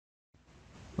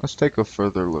Let's take a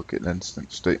further look at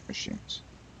instant state machines.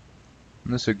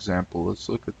 In this example, let's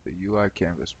look at the UI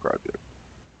Canvas project,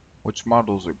 which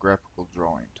models a graphical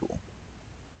drawing tool.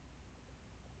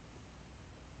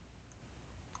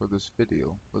 For this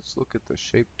video, let's look at the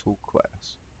Shape Tool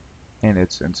class and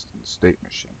its instant state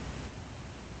machine.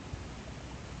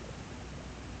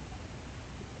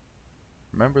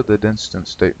 Remember that instant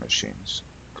state machines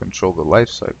control the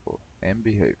lifecycle and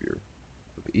behavior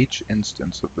of each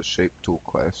instance of the Shape Tool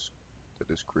class that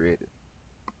is created,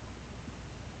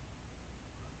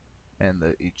 and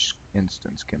that each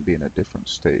instance can be in a different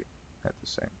state at the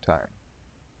same time.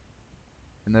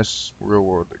 In this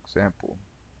real-world example,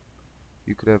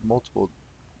 you could have multiple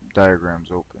diagrams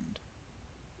opened,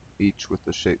 each with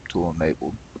the Shape Tool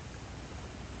enabled,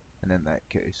 and in that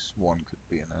case, one could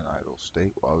be in an idle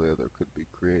state while the other could be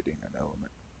creating an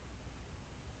element.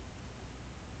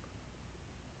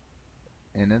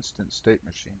 In instant state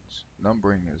machines,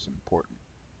 numbering is important.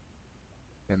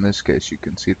 In this case, you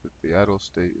can see that the idle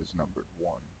state is numbered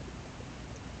 1.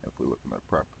 If we look in the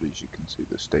properties, you can see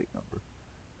the state number.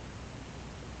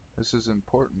 This is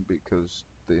important because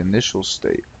the initial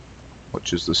state,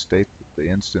 which is the state that the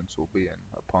instance will be in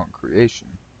upon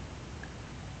creation,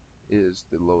 is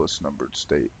the lowest numbered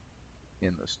state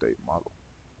in the state model.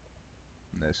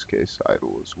 In this case,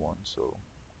 idle is 1, so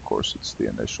of course it's the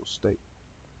initial state.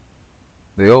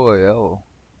 The OAL,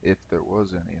 if there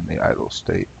was any in the idle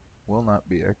state, will not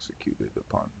be executed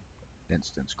upon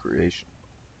instance creation.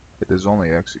 It is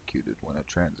only executed when a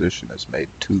transition is made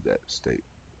to that state.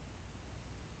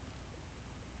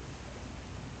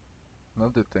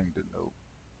 Another thing to note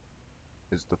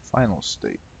is the final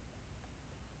state.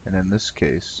 And in this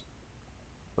case,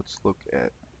 let's look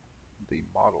at the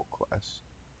model class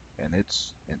and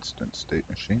its instant state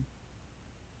machine.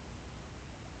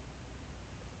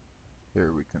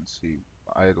 Here we can see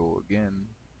idle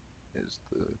again is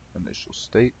the initial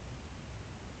state,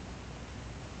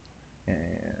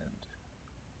 and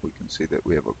we can see that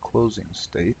we have a closing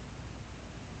state,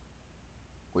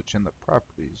 which in the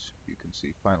properties you can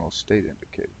see final state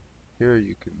indicated. Here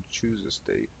you can choose a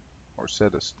state or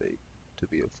set a state to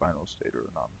be a final state or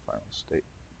a non-final state.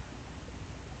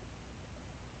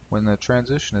 When the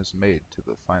transition is made to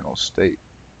the final state,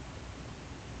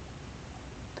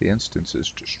 the instance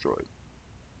is destroyed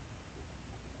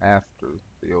after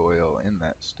the OAL in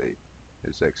that state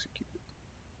is executed.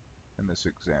 In this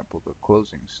example, the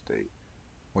closing state,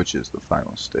 which is the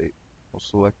final state, will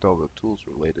select all the tools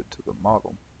related to the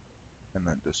model and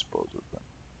then dispose of them.